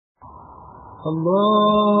الله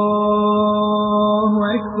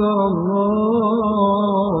أكبر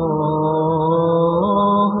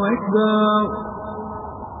الله أكبر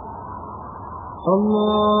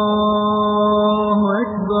الله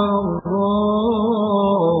أكبر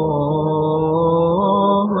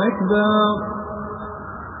الله أكبر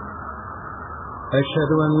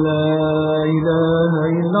أشهد أن لا إله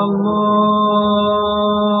إلا الله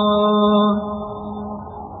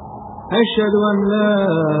أشهد أن لا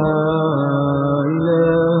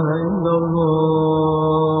إله إلا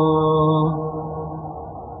الله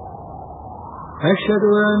أشهد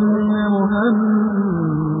أن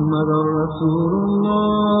محمدا رسول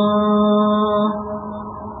الله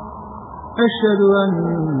أشهد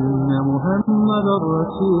أن محمدا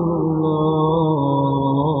رسول الله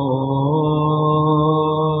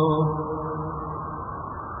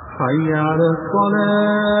حي على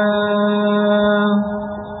الصلاة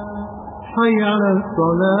حي على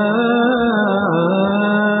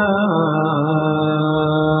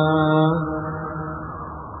الصلاة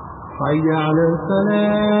حي على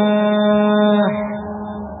الفلاح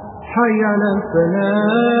حي على الفلاح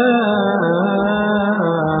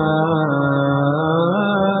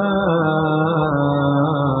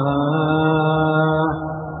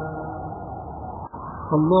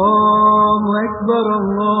الله أكبر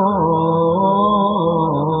الله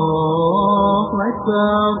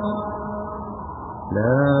أكبر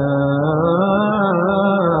لا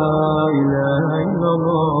إله إلا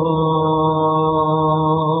الله.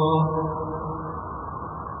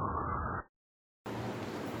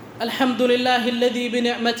 الحمد لله الذي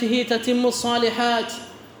بنعمته تتم الصالحات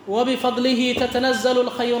وبفضله تتنزل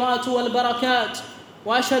الخيرات والبركات،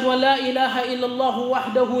 وأشهد أن لا إله إلا الله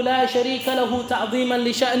وحده لا شريك له تعظيما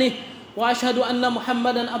لشأنه، وأشهد أن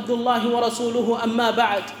محمدا عبد الله ورسوله أما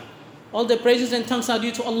بعد. All the praises and thanks are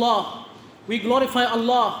due to Allah. We glorify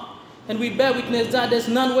Allah and we bear witness that there is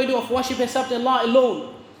none worthy of worship except Allah alone.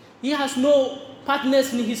 He has no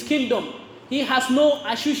partners in His kingdom. He has no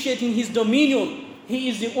associate in His dominion. He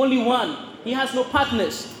is the only one. He has no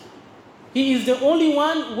partners. He is the only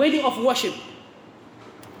one worthy of worship.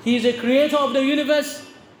 He is the creator of the universe.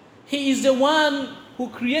 He is the one who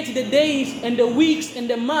created the days and the weeks and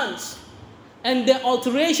the months. And the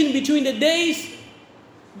alteration between the days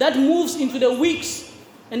that moves into the weeks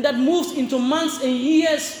and that moves into months and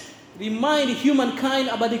years remind humankind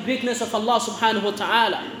about the greatness of Allah subhanahu wa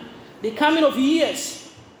ta'ala. The coming of years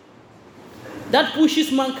that pushes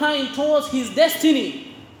mankind towards his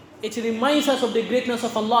destiny, it reminds us of the greatness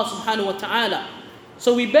of Allah subhanahu wa ta'ala.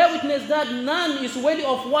 So we bear witness that none is worthy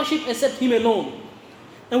of worship except Him alone.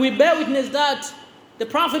 And we bear witness that the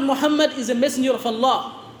Prophet Muhammad is the messenger of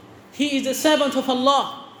Allah. He is the servant of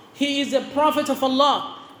Allah. He is the prophet of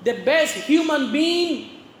Allah, the best human being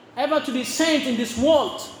ever to be sent in this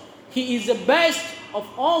world. He is the best of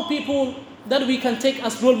all people that we can take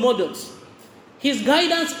as role models. His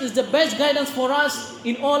guidance is the best guidance for us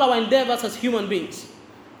in all our endeavors as human beings.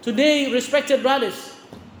 Today, respected brothers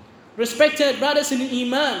in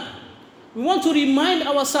Iman, we want to remind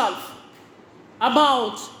ourselves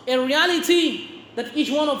about a reality that each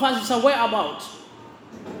one of us is aware about.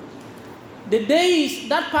 The days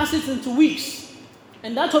that passes into weeks,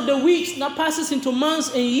 and that of the weeks that passes into months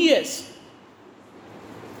and years,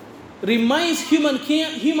 reminds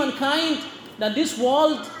humankind that this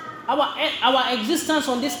world, our existence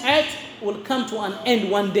on this earth will come to an end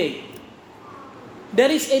one day.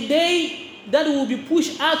 There is a day that will be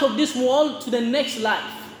pushed out of this world to the next life.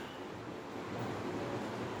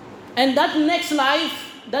 And that next life,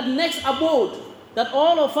 that next abode, that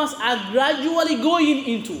all of us are gradually going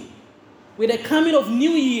into with the coming of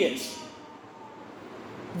new years,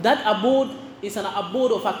 that abode is an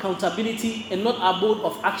abode of accountability and not abode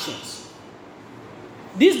of actions.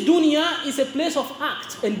 This dunya is a place of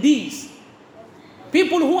acts and deeds.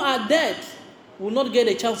 People who are dead will not get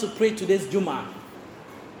a chance to pray today's Jum'ah.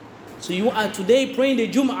 So you are today praying the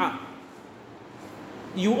Jum'ah.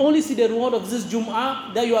 You only see the reward of this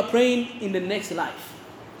Jum'ah that you are praying in the next life.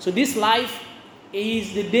 So this life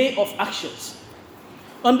is the day of actions.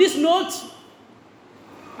 On this note,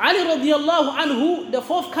 Ali radiallahu anhu, the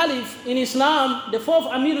fourth caliph in Islam, the fourth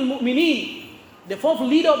Amir al-Mu'mineen, the fourth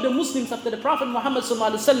leader of the Muslims after the Prophet Muhammad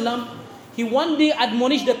sallallahu alaihi wasallam, he one day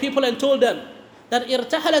admonished the people and told them that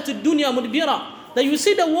irtahalat ad-dunya mudbira, that you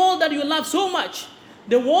see the world that you love so much,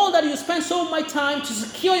 the world that you spend so much time to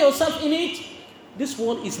secure yourself in it, this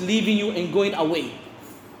world is leaving you and going away.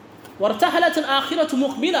 وَارْتَحَلَتِ الْآخِرَةُ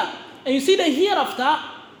مُقْبِلًا, and you see the hereafter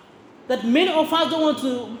that many of us don't want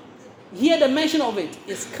to hear the mention of it.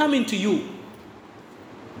 It's coming to you.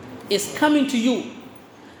 It's coming to you.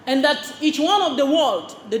 And that each one of the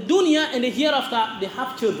world, the dunya and the hereafter, they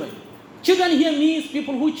have children. Children here means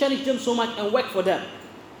people who cherish them so much and work for them.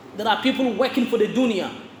 There are people working for the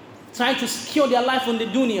dunya, trying to secure their life on the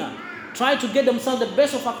dunya, trying to get themselves the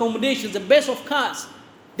best of accommodations, the best of cars,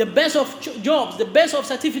 the best of jobs, the best of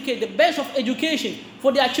certificate, the best of education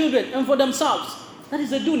for their children and for themselves. That is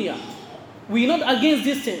the dunya. We are not against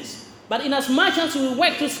these things. But in as much as we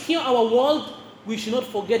work to secure our world, we should not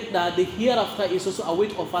forget that the hereafter is also a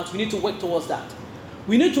weight of us. We need to work towards that.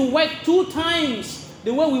 We need to work 2 times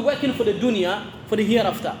the way we're working for the dunya, for the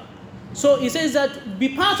hereafter. So he says that be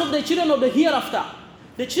part of the children of the hereafter.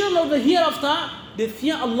 The children of the hereafter, they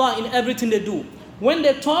fear Allah in everything they do. When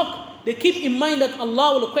they talk, they keep in mind that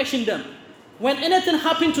Allah will question them. When anything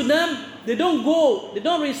happens to them, they don't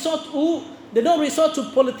resort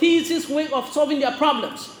to politicians' way of solving their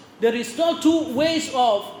problems. They resort to ways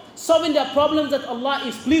of solving their problems that Allah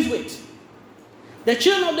is pleased with. The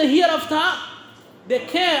children of the hereafter, they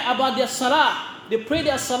care about their salah. They pray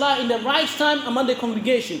their salah in the right time among the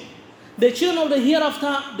congregation. The children of the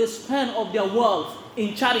hereafter, they spend of their wealth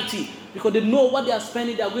in charity because they know what they are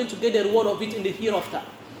spending, they are going to get the reward of it in the hereafter.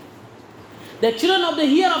 The children of the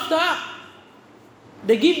hereafter,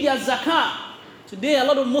 they give their zakah. Today, a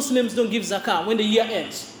lot of Muslims don't give zakah when the year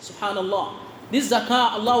ends. Subhanallah. This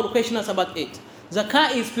zakah, Allah will question us about it.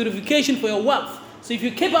 Zakah is purification for your wealth. So if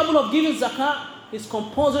you're capable of giving zakah, it's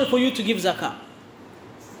compulsory for you to give zakah.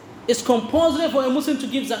 It's compulsory for a Muslim to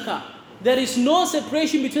give zakah. There is no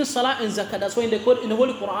separation between salah and zakah. That's why in the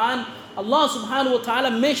Holy Quran, Allah subhanahu wa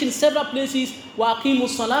ta'ala mentioned several places, وَأَقِيمُوا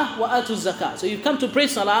الصَّلَاةِ وَآتُوا الزَّكَاةِ. So you come to pray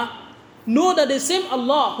salah, know that the same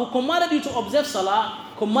Allah who commanded you to observe salah,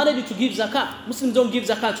 commanded you to give zakah. Muslims don't give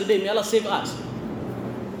zakah today. May Allah save us.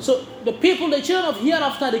 So the people, the children of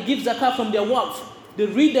hereafter, they give zakah from their wealth. They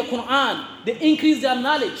read the Quran. They increase their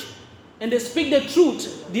knowledge. And they speak the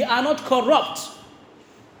truth. They are not corrupt.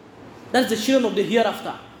 That's the children of the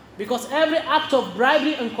hereafter. Because every act of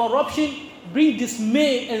bribery and corruption brings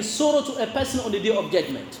dismay and sorrow to a person on the day of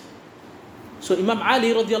judgment. So Imam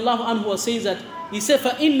Ali radiallahu anhu was saying that, he said,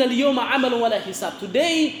 فَإِنَّ الْيَوْمَ عَمَلٌ وَلَا حِسَابٌ.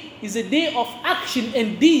 Today is a day of action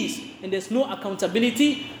and deeds, and there's no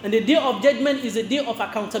accountability. And the day of judgment is a day of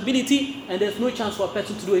accountability, and there's no chance for a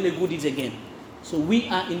person to do any good deeds again. So we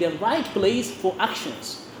are in the right place for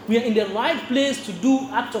actions. We are in the right place to do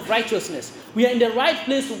acts of righteousness. We are in the right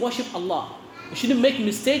place to worship Allah. We shouldn't make a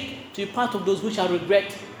mistake to be part of those who shall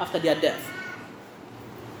regret after their death.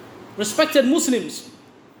 Respected Muslims,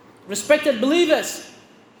 respected believers,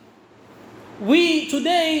 we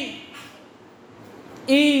today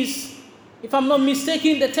is, if I'm not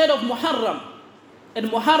mistaken, the 3rd of Muharram. And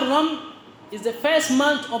Muharram is the first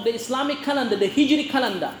month of the Islamic calendar, the Hijri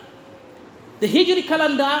calendar. The Hijri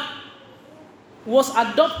calendar was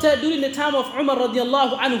adopted during the time of Umar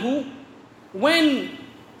radiallahu anhu, when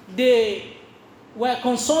they were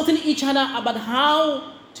consulting each other about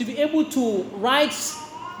how to be able to write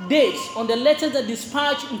dates on the letters that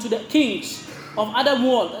dispatched into the kings of other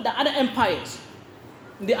world, the other empires.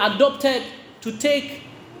 They adopted to take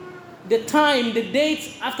the time, the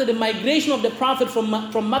dates after the migration of the Prophet from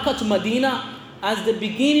Mecca to Medina as the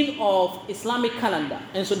beginning of Islamic calendar.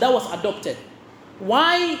 And so that was adopted.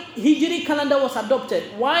 Why Hijri calendar was adopted?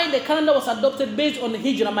 Why the calendar was adopted based on the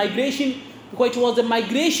Hijra migration? Because it was the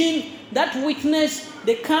migration that witnessed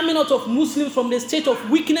the coming out of Muslims from the state of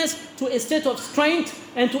weakness to a state of strength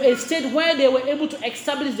and to a state where they were able to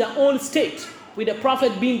establish their own state, with the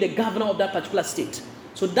Prophet being the governor of that particular state.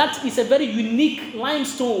 So that is a very unique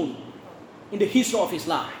limestone in the history of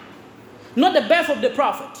Islam. Not the birth of the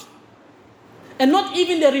Prophet, and not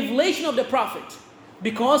even the revelation of the Prophet.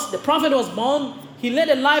 Because the Prophet was born, he led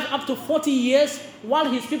a life up to 40 years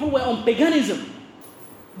while his people were on paganism.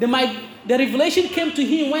 The revelation came to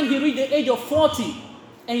him when he reached the age of 40,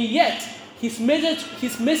 and yet his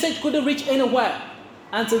message couldn't reach anywhere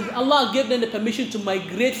until Allah gave them the permission to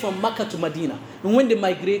migrate from Mecca to Medina. And when they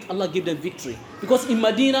migrate, Allah gave them victory. Because in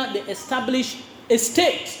Medina, they established a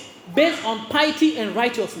state based on piety and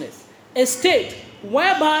righteousness. A state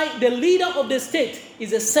whereby the leader of the state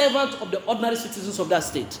is a servant of the ordinary citizens of that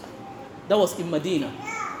state. That was in Medina.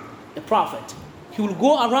 The Prophet, he will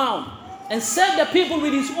go around and serve the people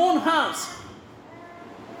with his own hands.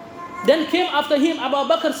 Then came after him Abu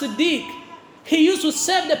Bakr Siddiq. He used to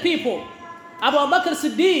serve the people. Abu Bakr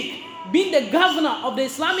Siddiq, being the governor of the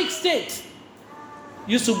Islamic State,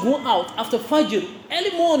 used to go out after Fajr,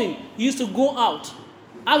 early morning. He used to go out,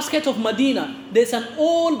 outskirts of Medina. There's an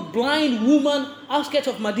old blind woman outskirts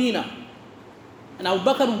of Medina. And Abu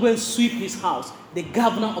Bakr would go and sweep his house, the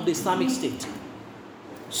governor of the Islamic State.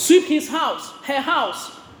 Sweep his house, her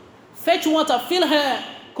house, fetch water, fill her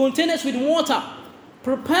containers with water,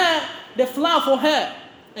 prepare the flour for her,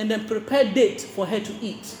 and then prepare date for her to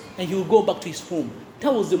eat, and he will go back to his home.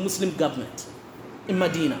 That was the Muslim government in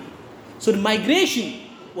Medina. So the migration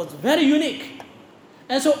was very unique.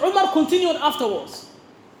 And so Umar continued afterwards.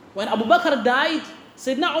 When Abu Bakr died,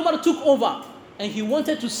 Sayyidina Umar took over, and he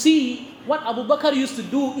wanted to see what Abu Bakr used to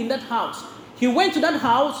do in that house. He went to that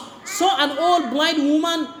house, saw an old blind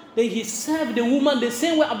woman, then he served the woman the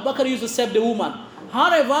same way Abu Bakr used to serve the woman.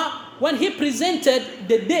 However, when he presented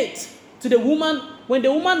the date to the woman, when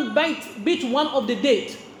the woman bit one of the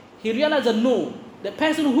date, he realized that no, the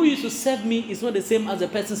person who used to serve me is not the same as the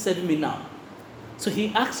person serving me now. So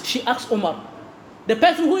she asked Umar, the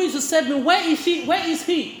person who used to serve me, where is she? Where is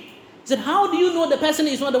he? He said, how do you know the person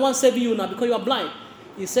is not the one serving you now because you are blind?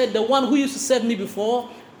 He said, the one who used to serve me before,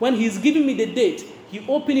 when he's giving me the date, he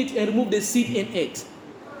opened it and removed the seed and ate.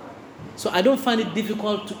 So I don't find it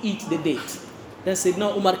difficult to eat the date. Then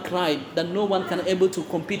Sayyidina Umar cried that no one can able to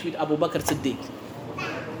compete with Abu Bakr Siddiq.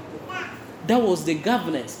 That was the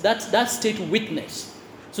governance, that state witness.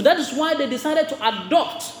 So that is why they decided to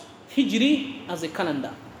adopt Hijri as a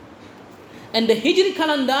calendar. And the Hijri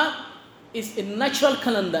calendar is a natural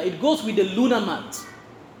calendar. It goes with the lunar month.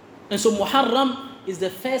 And so Muharram is the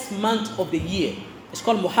first month of the year. It's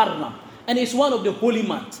called Muharram. And it's one of the holy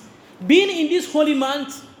months. Being in this holy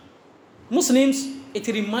month, Muslims, it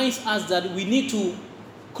reminds us that we need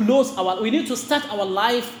to start our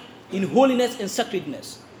life in holiness and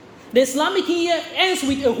sacredness. The Islamic year ends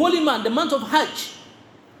with a holy month, the month of Hajj,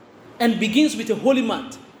 and begins with a holy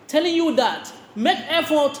month, telling you that make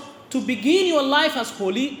effort to begin your life as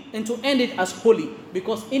holy and to end it as holy,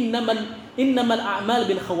 because innamal a'mal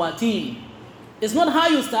bil khawatim. It's not how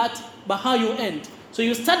you start, but how you end. So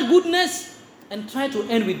you start goodness and try to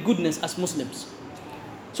end with goodness as Muslims.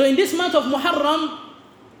 So in this month of Muharram,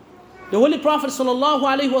 the Holy Prophet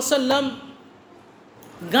ﷺ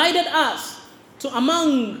guided us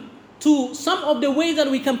to some of the ways that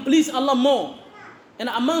we can please Allah more. And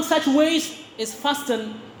among such ways is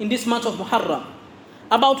fasting in this month of Muharram.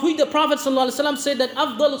 About which the Prophet ﷺ said that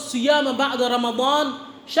أفضل الصيام بعد رمضان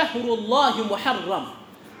شهر الله محرم.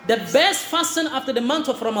 The best fasting after the month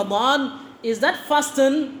of Ramadan is that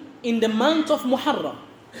fasting in the month of Muharram.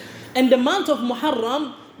 And the month of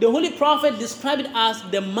Muharram, the Holy Prophet described it as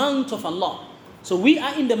the month of Allah. So we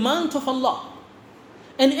are in the month of Allah.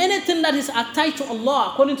 And anything that is attached to Allah,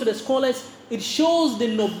 according to the scholars, it shows the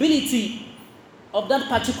nobility of that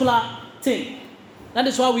particular thing. That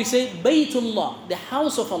is why we say Baytullah, the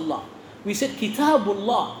house of Allah. We said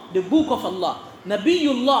Kitabullah, the book of Allah.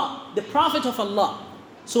 Nabiyullah, the prophet of Allah.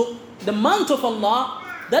 So the month of Allah,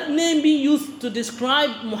 that name being used to describe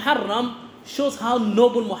Muharram, shows how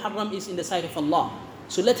noble Muharram is in the sight of Allah.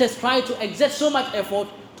 So let us try to exert so much effort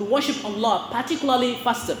to worship Allah, particularly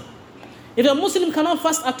fasting. If a Muslim cannot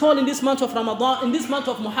fast at all in this month of Ramadan, in this month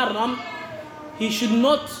of Muharram, he should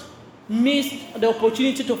not miss the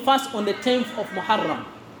opportunity to fast on the 10th of Muharram.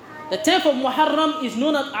 The 10th of Muharram is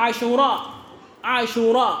known as Ashura.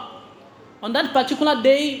 Ashura. On that particular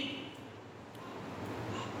day,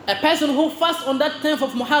 a person who fasts on that 10th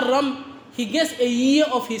of Muharram, he gets a year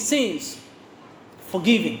of his sins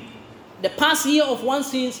forgiven. The past year of one's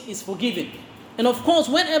sins is forgiven. And of course,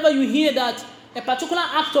 whenever you hear that a particular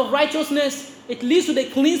act of righteousness, it leads to the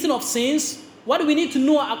cleansing of sins, what we need to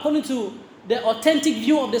know according to the authentic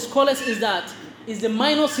view of the scholars is that it's the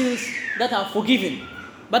minor sins that are forgiven.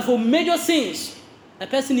 But for major sins, a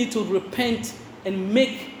person needs to repent and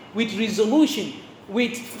make with resolution,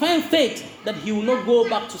 with firm faith that he will not go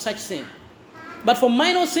back to such sin. But for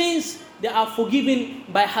minor sins, they are forgiven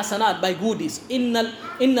by hasanat, by goodies. Innal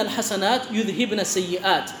hasanat yudhibna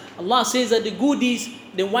sayyi'at. Allah says that the goodies,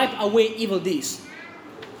 they wipe away evil deeds.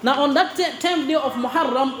 Now on that 10th day of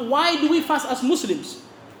Muharram, why do we fast as Muslims?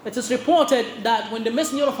 It is reported that when the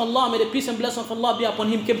Messenger of Allah, may the peace and blessing of Allah be upon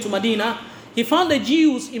him, came to Medina, he found the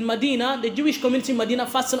Jews in Medina, the Jewish community in Medina,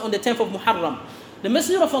 fasting on the 10th of Muharram. The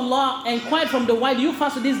Messenger of Allah inquired from them, why do you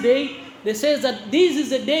fast this day? They says that this is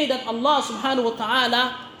the day that Allah subhanahu wa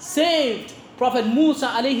ta'ala saved Prophet Musa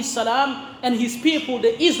alayhi salam and his people,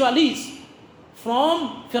 the Israelis,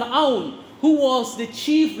 from Fir'aun, who was the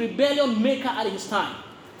chief rebellion maker at his time.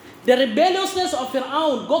 The rebelliousness of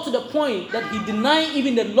Fir'aun got to the point that he denied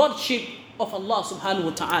even the lordship of Allah subhanahu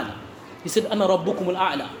wa ta'ala. He said, Ana rabbukum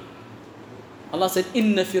al-a'la. Allah said,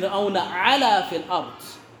 Inna Fir'auna ala fil ard.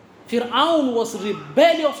 Fir'aun was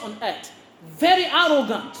rebellious on earth, very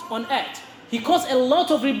arrogant on earth. He caused a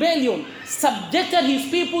lot of rebellion, subjected his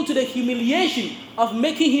people to the humiliation of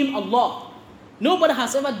making him Allah. Nobody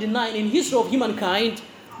has ever denied in history of humankind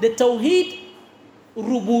the Tawheed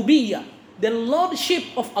Rububiyyah, the lordship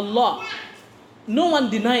of Allah. No one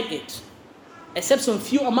denied it, except some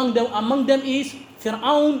few among them. Among them is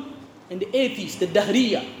Fir'aun and the atheists, the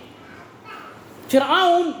Dahriya.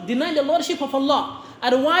 Fir'aun denied the lordship of Allah.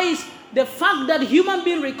 Otherwise, the fact that human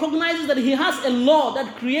being recognizes that he has a Lord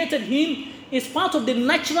that created him is part of the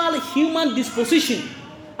natural human disposition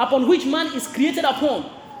upon which man is created upon.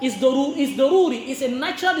 Is daruri, is a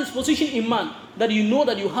natural disposition in man that you know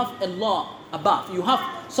that you have a Lord above. You have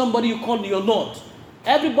somebody you call your Lord.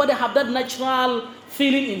 Everybody have that natural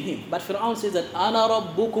feeling in him. But Fir'aun says that Ana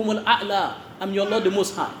Rabbukumul A'la, I'm your Lord the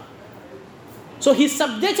Most High. So he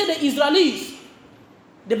subjected the Israelis,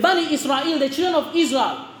 the Bani Israel, the children of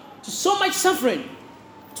Israel, to so much suffering,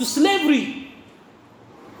 to slavery.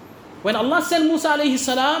 When Allah sent Musa alayhi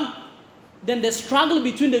salam, then the struggle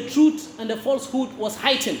between the truth and the falsehood was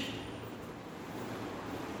heightened.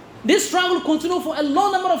 This struggle continued for a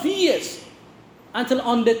long number of years, until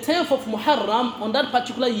on the 10th of Muharram, on that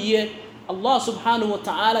particular year, Allah subhanahu wa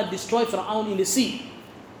ta'ala destroyed Fir'aun in the sea.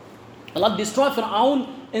 Allah destroyed Fir'aun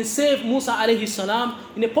and saved Musa alayhi salam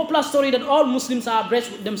in a popular story that all Muslims are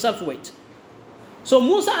abreast themselves with. So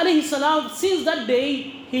Musa alayhi salam, since that day,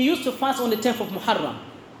 he used to fast on the 10th of Muharram.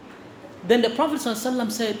 Then the Prophet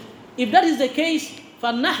sallallahu said, if that is the case,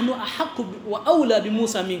 فَنَحْنُ أَحَقُّ وَأَوْلَى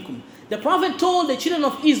بِمُوسَى مِنْكُمْ. The Prophet told the children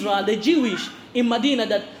of Israel, the Jewish in Medina,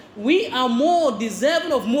 that we are more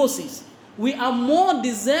deserving of Moses. We are more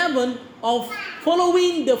deserving of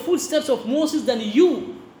following the footsteps of Moses than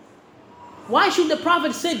you. Why should the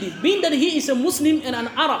Prophet say this? Being that he is a Muslim and an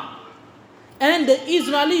Arab. And the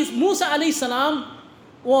Israelis, Musa alayhi salam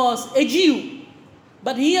was a Jew.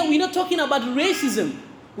 But here we're not talking about racism.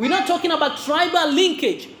 We're not talking about tribal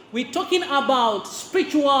linkage. We're talking about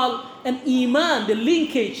spiritual and Iman, the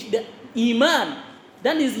linkage, the Iman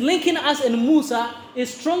that is linking us and Musa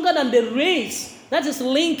is stronger than the race that is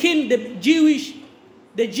linking the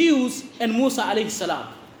Jews and Musa alayhi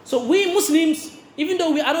salam. So we Muslims, even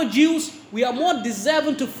though we are not Jews, we are more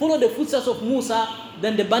deserving to follow the footsteps of Musa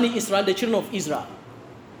than the Bani Israel, the children of Israel.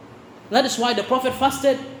 That is why the Prophet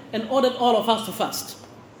fasted and ordered all of us to fast.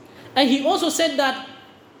 And he also said that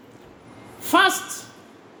fast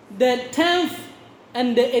the 10th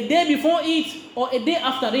and a day before it or a day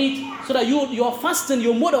after it, so that your fasting,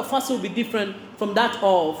 your mode of fasting will be different from that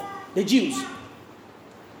of the Jews.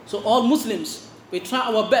 So all Muslims, we try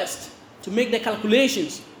our best to make the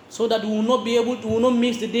calculations so that we will not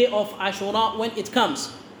miss the day of Ashura when it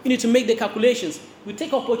comes. We need to make the calculations. We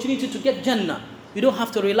take opportunity to get Jannah. We don't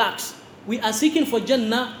have to relax. We are seeking for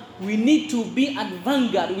Jannah. We need to be at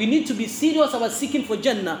vanguard. We need to be serious about seeking for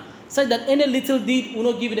Jannah, such that any little deed will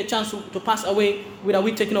not give it a chance to pass away without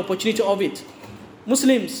we taking opportunity of it.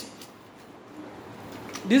 Muslims,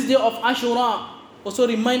 this day of Ashura also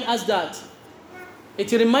reminds us that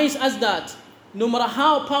no matter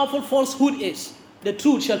how powerful falsehood is, the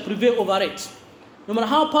truth shall prevail over it. No matter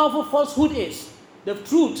how powerful falsehood is, the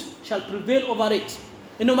truth shall prevail over it.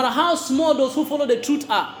 And no matter how small those who follow the truth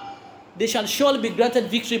are, they shall surely be granted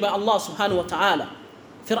victory by Allah subhanahu wa ta'ala.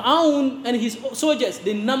 Fir'aun and his soldiers,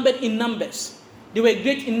 they numbered in numbers. They were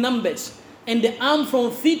great in numbers. And they armed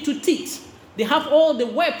from feet to teeth. They have all the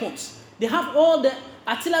weapons. They have all the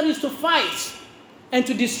artillery to fight and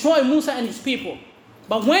to destroy Musa and his people.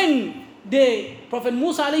 But when the Prophet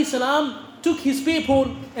Musa alayhi salam took his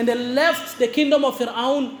people and they left the kingdom of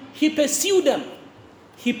Fir'aun, he pursued them.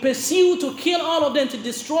 He pursued to kill all of them, to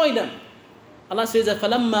destroy them. Allah says that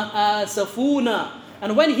فَلَمَّا آسَفُونَا.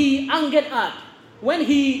 And when he angered us, when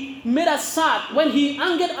he made us sad, when he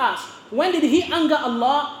angered us, when did he anger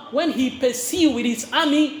Allah? When he pursued with his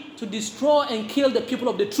army to destroy and kill the people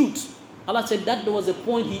of the truth. Allah said that was the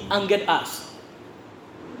point he angered us.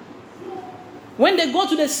 When they go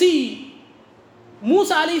to the sea,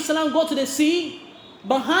 Musa alayhi salam go to the sea,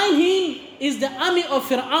 behind him is the army of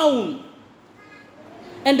Fir'aun.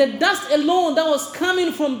 And the dust alone that was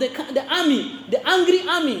coming from the army, the angry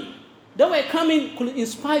army, that were coming could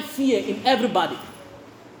inspire fear in everybody.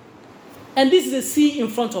 And this is the sea in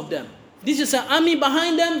front of them. This is an army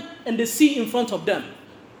behind them and the sea in front of them.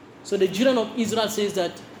 So the children of Israel says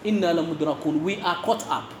that, Inna la mudrakun, we are caught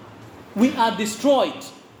up. We are destroyed.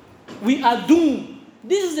 We are doomed.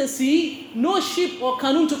 This is the sea, no ship or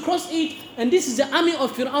canoe to cross it, and this is the army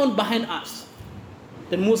of Fir'aun behind us.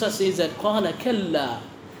 Then Musa says that, Qala kalla,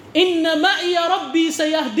 inna ma'iya rabbi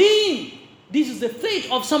sayahdeen. This is the fate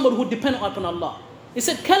of somebody who depends upon Allah. He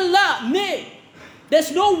said, Kalla, nay,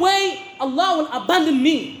 there's no way Allah will abandon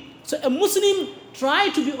me. So a Muslim, try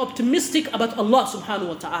to be optimistic about Allah subhanahu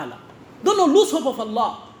wa ta'ala. Do not lose hope of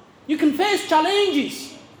Allah. You can face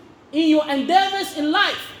challenges in your endeavors in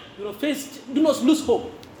life. Do not lose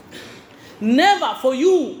hope. Never for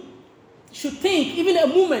you should think even a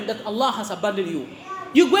moment that Allah has abandoned you.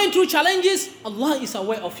 You're going through challenges, Allah is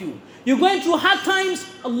aware of you. You're going through hard times,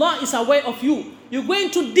 Allah is aware of you. You're going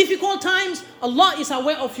through difficult times, Allah is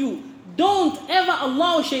aware of you. Don't ever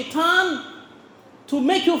allow shaitan to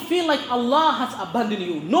make you feel like Allah has abandoned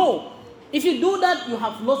you. No. If you do that, you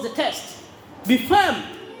have lost the test. Be firm.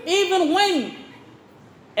 Even when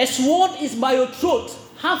a sword is by your throat,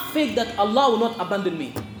 have faith that Allah will not abandon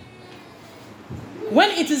me. When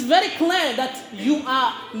it is very clear that you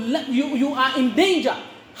are in danger,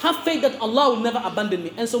 have faith that Allah will never abandon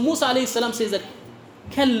me. And so Musa alayhi salam says that,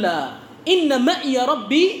 Kalla, inna ma'iya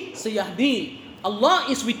rabbi sayahdeen. Allah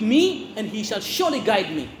is with me and He shall surely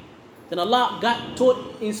guide me. Then Allah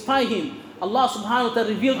inspired him. Allah subhanahu wa ta'ala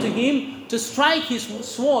revealed to him to strike his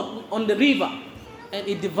sword on the river. And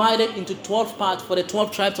it divided into 12 parts for the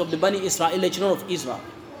 12 tribes of the Bani Israel, the children of Israel.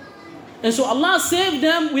 And so Allah saved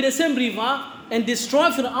them with the same river and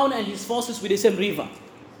destroyed Fir'aun and his forces with the same river.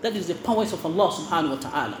 That is the powers of Allah subhanahu wa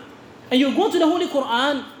ta'ala. And you go to the Holy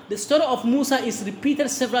Quran, the story of Musa is repeated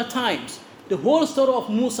several times. The whole story of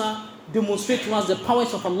Musa demonstrates to us the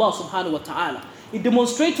powers of Allah subhanahu wa ta'ala. It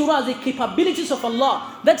demonstrates to us the capabilities of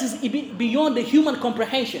Allah that is beyond the human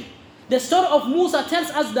comprehension. The story of Musa tells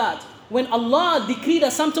us that when Allah decreed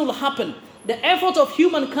that something will happen, the effort of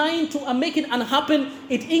humankind to make it unhappen,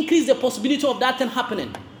 it increased the possibility of that thing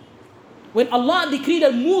happening. When Allah decreed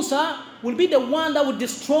that Musa will be the one that would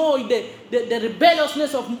destroy the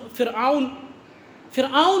rebelliousness of Fir'aun,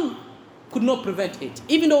 Fir'aun could not prevent it.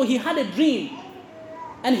 Even though he had a dream,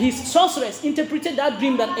 and his sorceress interpreted that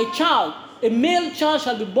dream that a male child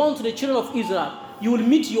shall be born to the children of Israel. You will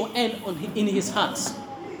meet your end in his hands.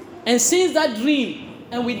 And since that dream,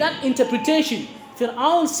 and with that interpretation,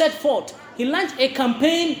 Fir'aun set forth, he launched a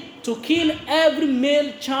campaign to kill every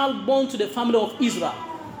male child born to the family of Israel.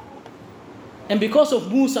 And because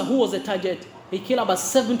of Musa, who was the target, he killed about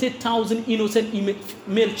 70,000 innocent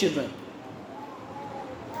male children.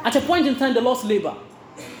 At a point in time, they lost labor.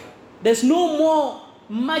 There's no more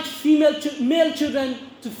much male children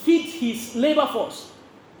to feed his labor force.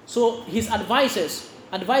 So his advisors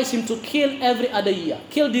advised him to kill every other year.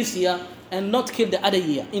 Kill this year and not kill the other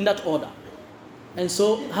year, in that order. And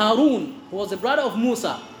so Harun, who was the brother of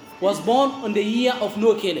Musa, was born on the year of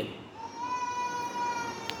no killing.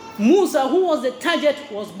 Musa, who was the target,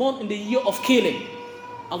 was born in the year of killing.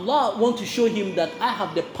 Allah wants to show him that I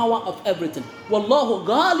have the power of everything. Wallahu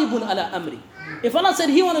ghalibun ala amri. If Allah said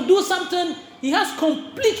He want to do something, He has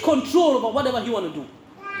complete control over whatever He want to do.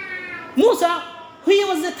 Musa, he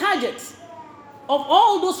was the target of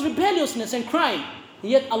all those rebelliousness and crime.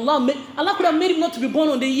 Yet Allah could have made him not to be born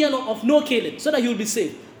on the year of no killing, so that he would be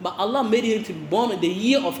saved. But Allah made him to be born in the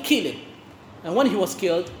year of killing. And when he was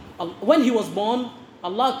born,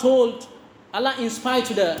 Allah inspired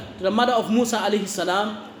to the mother of Musa alayhi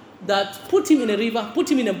salam that put him in a river, put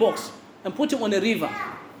him in a box, and put him on a river.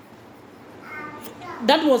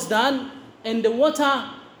 That was done, and the water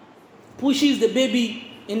pushes the baby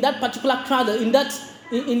in that particular cradle, in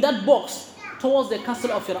that box, towards the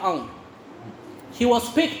castle of Fir'aun. He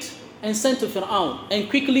was picked and sent to Fir'aun, and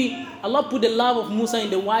quickly Allah put the love of Musa in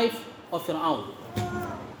the wife of Fir'aun.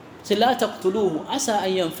 Say, لا تقتلوه عسى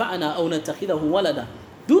أن ينفعنا أو نتخذه ولدا.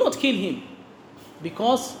 Do not kill him,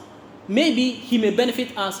 because maybe he may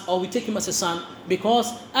benefit us, or we take him as a son.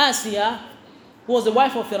 Because Asiya, who was the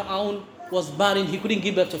wife of Fir'aun, was barren. He couldn't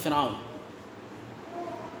give birth to Fir'aun.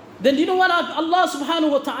 Then you know what? Allah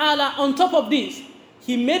subhanahu wa ta'ala, on top of this,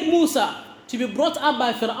 He made Musa to be brought up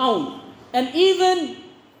by Fir'aun, and even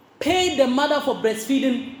paid the mother for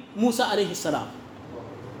breastfeeding Musa alayhi salam.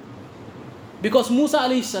 Because Musa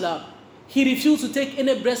alayhi salam, he refused to take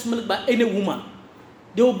any breast milk by any woman.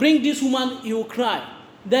 They will bring this woman, he will cry.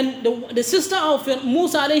 Then the sister of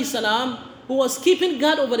Musa alayhi salam, who was keeping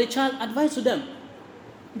guard over the child, advised to them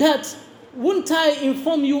that, wouldn't I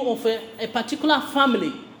inform you of a particular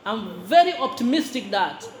family? I'm very optimistic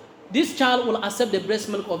that this child will accept the breast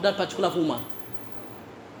milk of that particular woman.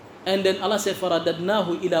 And then Allah said,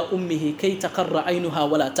 فَرَدَدْنَاهُ إِلَىٰ أُمِّهِ كَيْ تَقَرَّ عَيْنُهَا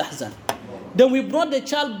وَلَا تَحْزَنْ. Then we brought the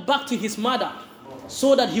child back to his mother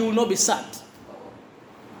so that he will not be sad.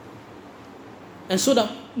 And so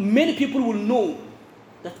that many people will know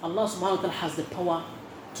that Allah subhanahu wa ta'ala has the power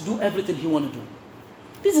to do everything He wants to do.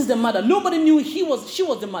 This is the mother. Nobody knew she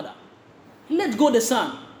was the mother. Let go the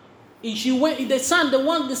son. The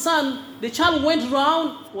child went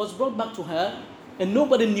round, was brought back to her, and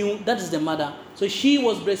nobody knew that is the mother. So she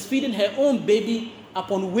was breastfeeding her own baby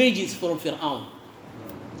upon wages from Fir'aun.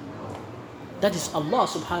 That is Allah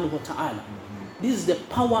subhanahu wa ta'ala. This is the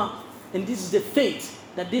power and this is the faith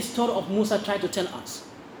that this story of Musa tried to tell us.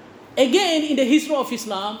 Again, in the history of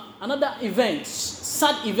Islam, another event,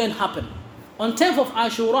 sad event happened. On 10th of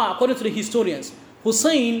Ashura, according to the historians,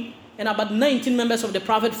 Hussein and about 19 members of the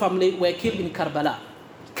Prophet family were killed in Karbala.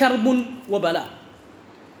 Karbun wa Bala.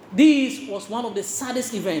 This was one of the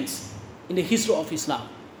saddest events in the history of Islam.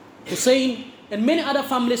 Hussein and many other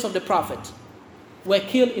families of the Prophet were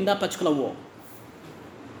killed in that particular war.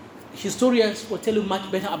 Historians will tell you much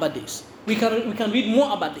better about this. We can read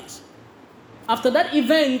more about this. After that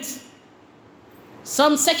event,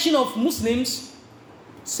 some section of Muslims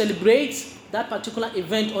celebrate that particular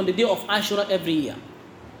event on the day of Ashura every year.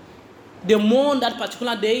 They mourn that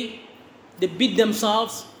particular day, they beat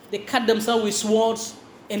themselves, they cut themselves with swords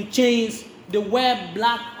and chains, they wear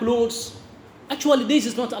black clothes. Actually, this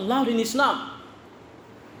is not allowed in Islam.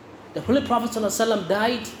 The Holy Prophet ﷺ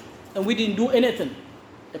died and we didn't do anything.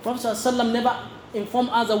 The Prophet ﷺ never informed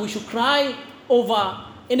us that we should cry over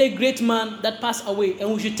any great man that passed away,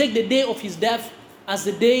 and we should take the day of his death as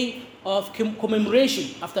the day of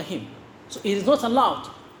commemoration after him. So it is not allowed.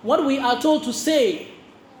 What we are told to say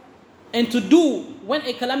and to do when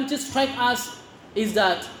a calamity strikes us is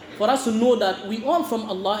that for us to know that we all from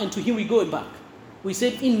Allah and to Him we go back. We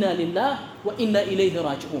said, Inna lillah wa inna ilayhi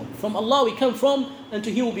raji'un. From Allah we come from and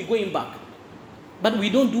to Him we'll be going back. But we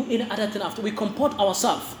don't do any other thing after. We comport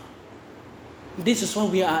ourselves. This is what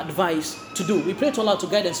we are advised to do. We pray to Allah to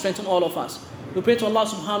guide and strengthen all of us. We pray to Allah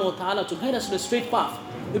subhanahu wa ta'ala to guide us to the straight path.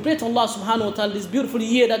 We pray to Allah subhanahu wa ta'ala this beautiful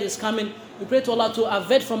year that is coming. We pray to Allah to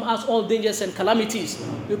avert from us all dangers and calamities.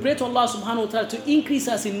 We pray to Allah subhanahu wa ta'ala to increase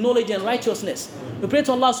us in knowledge and righteousness. We pray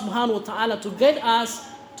to Allah subhanahu wa ta'ala to guide us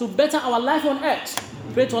to better our life on earth.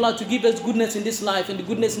 We pray to Allah to give us goodness in this life and the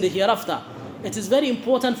goodness in the hereafter. It is very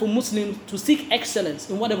important for Muslims to seek excellence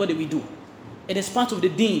in whatever that we do. It is part of the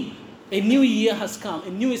deen. A new year has come. A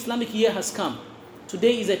new Islamic year has come.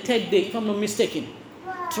 Today is a third day, if I'm not mistaken.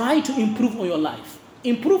 Try to improve on your life.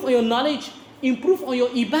 Improve on your knowledge. Improve on your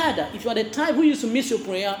ibadah. If you are the type who used to miss your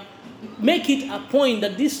prayer, make it a point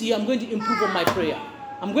that this year I'm going to improve on my prayer.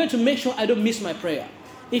 I'm going to make sure I don't miss my prayer.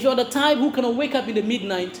 If you are the type who cannot wake up in the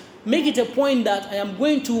midnight, make it a point that I am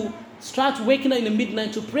going to start waking up in the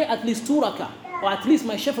midnight to pray at least 2 rakah, or at least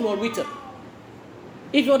my shafal or witr.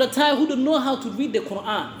 If you're the type who don't know how to read the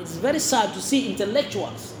Quran, it's very sad to see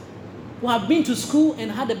intellectuals who have been to school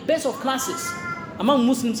and had the best of classes among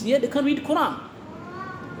Muslims, yet they can't read Quran.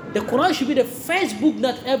 The Quran should be the first book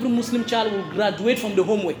that every Muslim child will graduate from the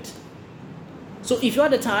home with. So if you are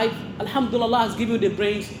the type, Alhamdulillah, Allah has given you the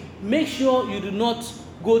brains, make sure you do not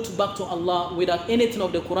go back to Allah without anything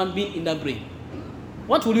of the Quran being in that brain.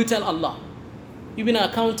 What will you tell Allah? You've been an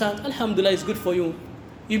accountant, Alhamdulillah, it's good for you.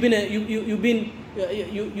 You've been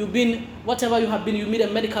whatever you have been, you meet a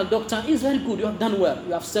medical doctor, it's very good, you have done well,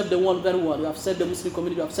 you have served the world very well, you have served the Muslim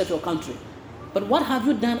community, you have served your country. But what have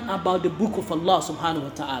you done about the book of Allah subhanahu wa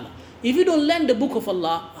ta'ala? If you don't learn the book of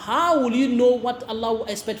Allah, how will you know what Allah will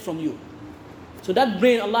expect from you? So that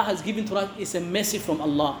brain Allah has given to us is a mercy from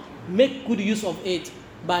Allah. Make good use of it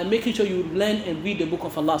by making sure you learn and read the book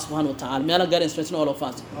of Allah subhanahu wa ta'ala. May Allah guide and strengthen all of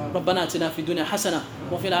us. ربنا آتنا في الدنيا حسنة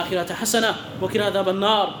وفي الآخرة حسنة وقنا عذاب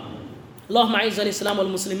النار. اللهم اعز الاسلام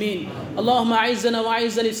والمسلمين، اللهم اعزنا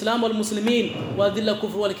واعز الاسلام والمسلمين واذل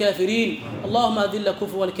الكفر والكافرين، اللهم اذل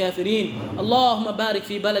الكفر والكافرين، اللهم بارك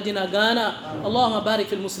في بلدنا غانا، اللهم بارك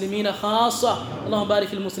في المسلمين خاصة، اللهم بارك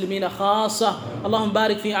في المسلمين خاصة، اللهم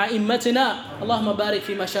بارك في ائمتنا، اللهم بارك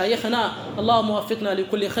في مشايخنا، اللهم وفقنا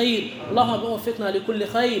لكل خير، اللهم وفقنا لكل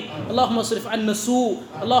خير، اللهم اصرف عنا السوء،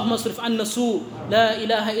 اللهم اصرف عنا السوء، لا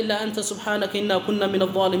اله الا انت سبحانك انا كنا من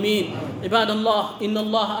الظالمين. عباد الله، ان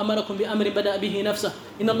الله امركم بامر بدأ به نفسه،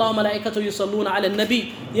 إن الله وملائكته يصلون على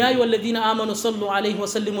النبي يا أيها الذين آمنوا صلوا عليه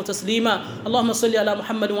وسلموا تسليما. اللهم صل على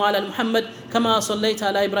محمد وعلى آل محمد كما صليت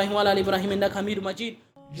على إبراهيم وعلى آل إبراهيم إنك حميد مجيد.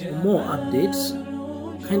 For more updates,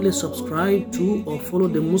 kindly subscribe to or follow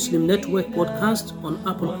the Muslim Network podcast on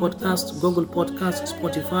Apple Podcasts, Google Podcasts,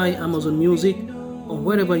 Spotify, Amazon Music, or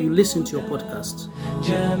wherever you listen to your podcasts.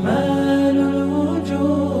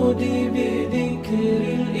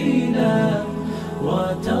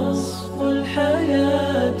 وتصفو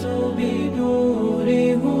الحياة بنور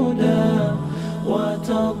هدى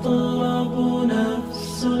وتطلب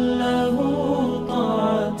نفس له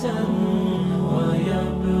طاعة